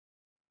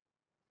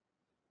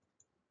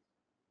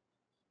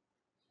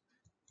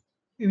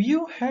if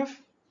you have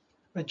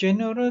a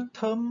general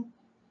term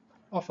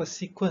of a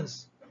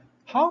sequence,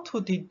 how to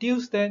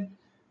deduce that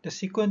the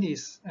sequence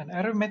is an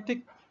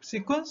arithmetic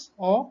sequence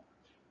or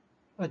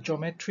a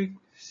geometric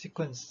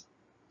sequence?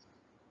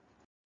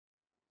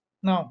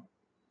 Now,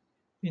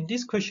 in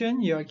this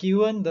question, you are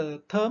given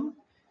the term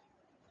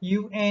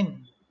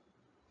un,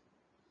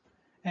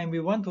 and we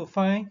want to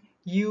find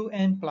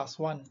un plus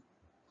 1.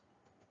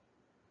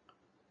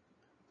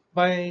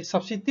 By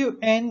substitute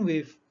n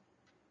with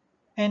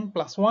n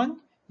plus 1,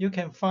 you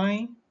can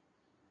find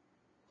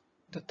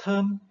the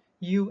term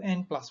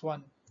un plus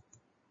 1.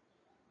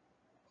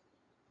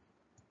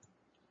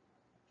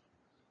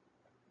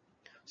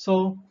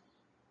 So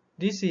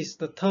this is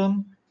the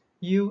term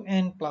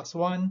un plus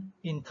 1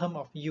 in terms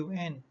of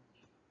un.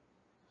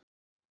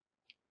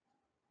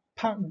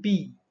 Part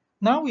B.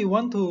 Now we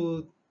want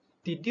to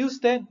deduce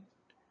that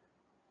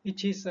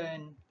it is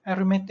an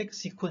arithmetic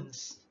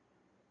sequence.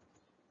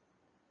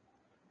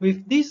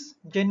 With this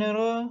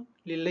general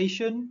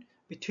relation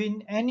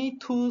between any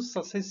two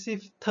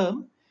successive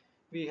terms,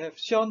 we have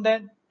shown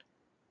that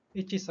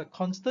it is a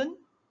constant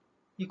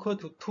equal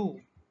to 2.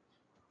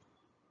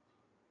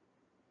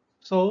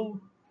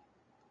 So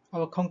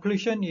our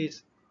conclusion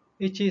is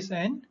it is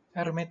an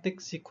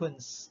arithmetic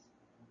sequence.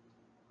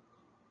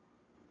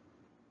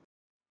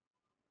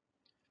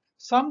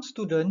 Some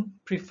students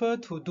prefer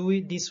to do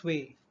it this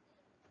way.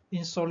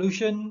 In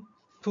solution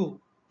 2,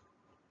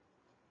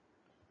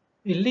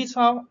 it lists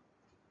out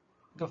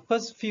the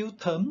first few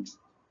terms,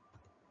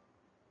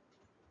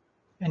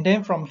 and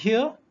then from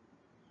here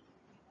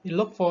you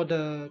look for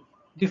the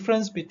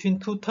difference between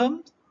two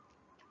terms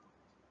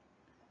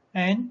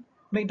and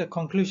make the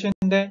conclusion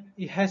that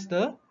it has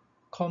the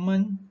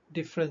common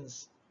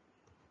difference.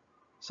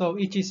 So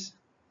it is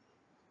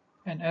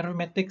an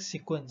arithmetic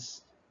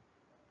sequence.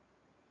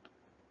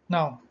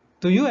 Now,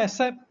 do you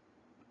accept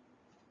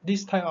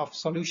this type of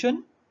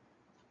solution?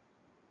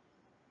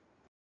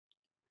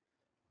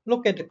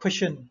 Look at the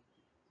question.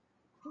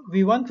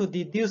 We want to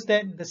deduce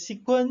that the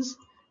sequence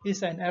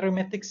is an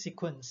arithmetic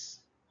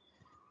sequence.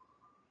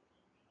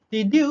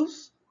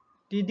 Deduce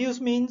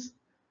means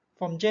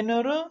from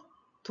general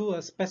to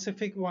a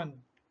specific one.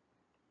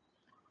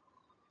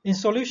 In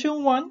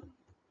solution 1,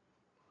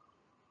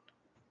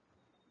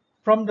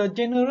 from the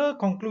general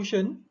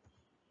conclusion,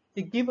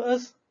 it gives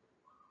us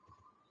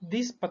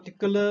these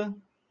particular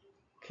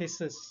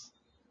cases.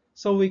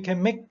 So we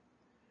can make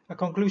a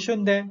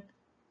conclusion that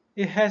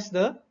it has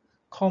the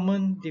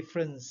common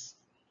difference.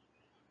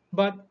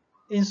 But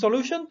in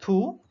solution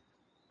 2,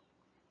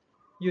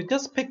 you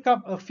just pick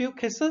up a few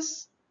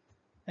cases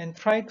and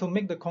try to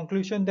make the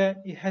conclusion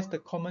that it has the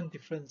common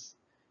difference.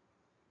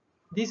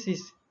 This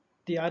is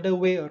the other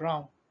way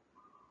around.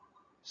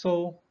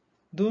 So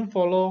don't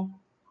follow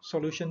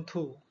solution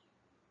 2.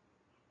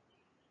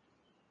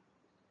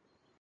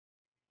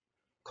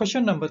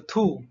 Question number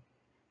 2.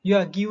 You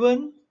are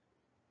given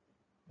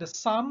the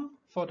sum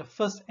for the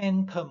first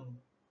n term.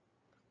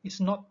 It's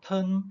not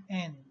term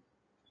n.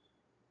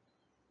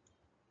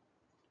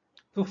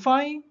 To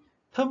find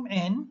term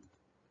n,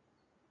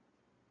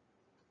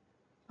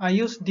 I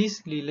use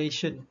this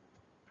relation.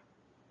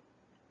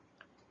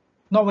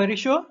 Not very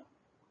sure?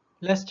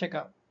 Let's check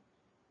out.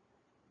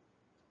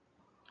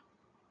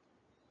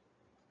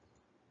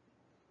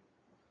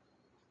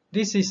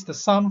 This is the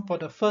sum for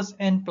the first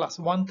n plus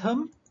 1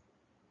 term.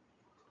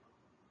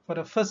 For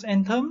the first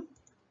n term.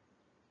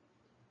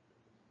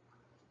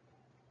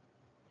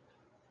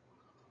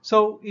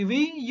 So if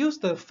we use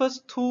the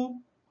first two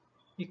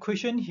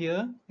equations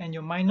here and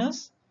you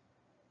minus,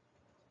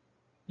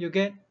 you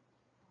get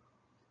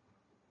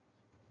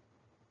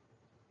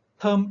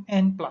term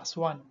n plus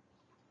 1.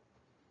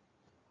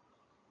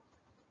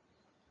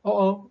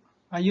 Oh,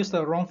 I used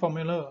the wrong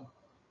formula.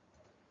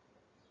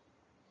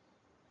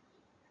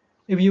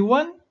 If you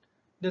want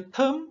the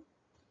term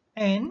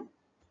n,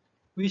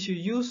 we should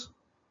use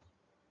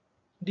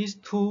these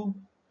two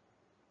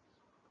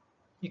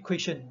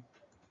equations.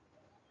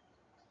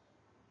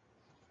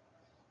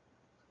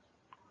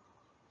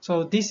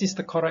 So this is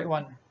the correct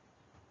one.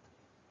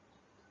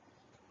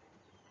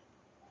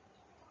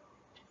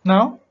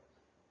 Now,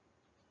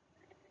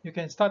 you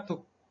can start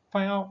to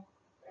find out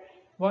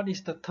what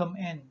is the term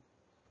n.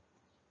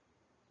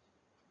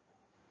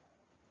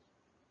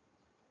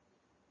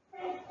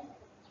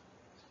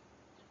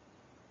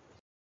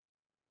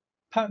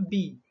 Part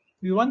B,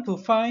 we want to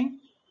find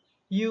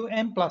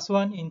un plus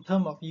 1 in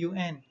terms of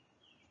un.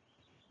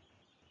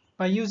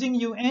 By using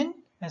un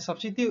and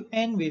substitute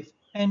n with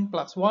n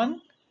plus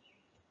 1,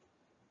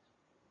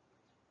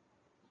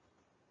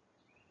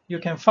 you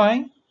can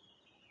find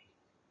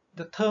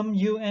the term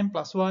un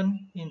plus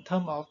 1 in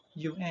terms of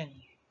un.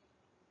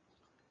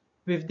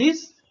 With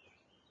this,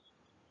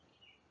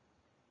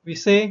 we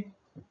say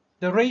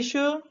the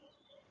ratio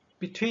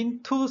between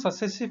two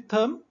successive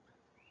terms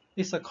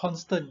is a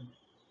constant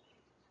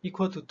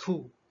equal to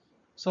 2.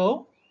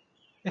 So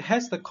it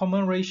has the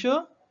common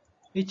ratio,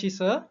 which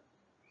is a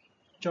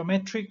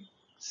geometric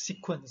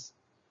sequence.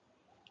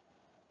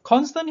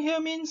 Constant here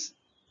means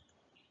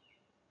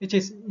it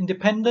is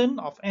independent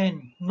of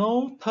n,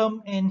 no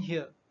term n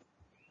here.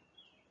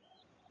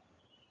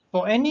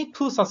 For any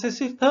two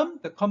successive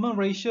terms, the common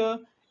ratio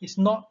is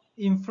not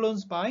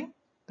influenced by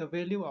the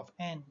value of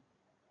n.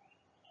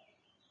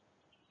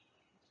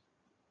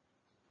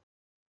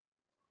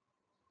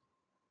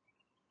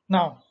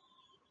 Now,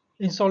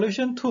 in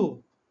solution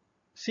 2,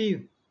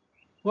 see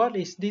what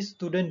is this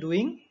student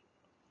doing?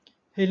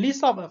 He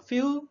lists up a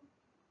few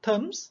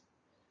terms,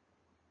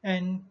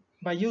 and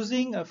by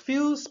using a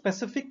few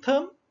specific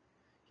terms,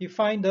 he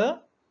finds the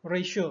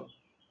ratio.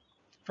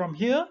 From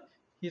here,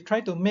 he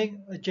tried to make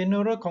a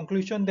general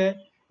conclusion that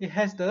it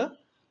has the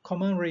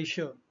common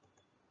ratio.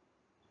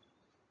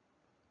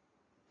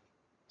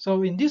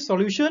 So in this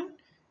solution,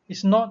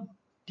 it's not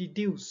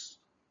deduce.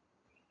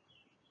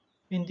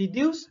 In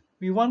deduce,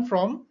 we want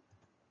from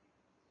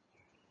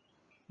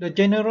the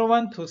general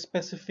one to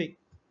specific.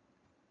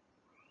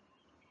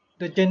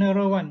 The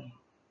general one.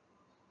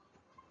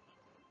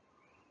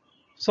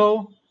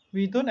 So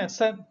we don't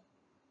accept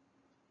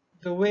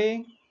the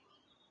way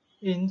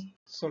in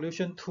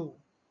solution 2.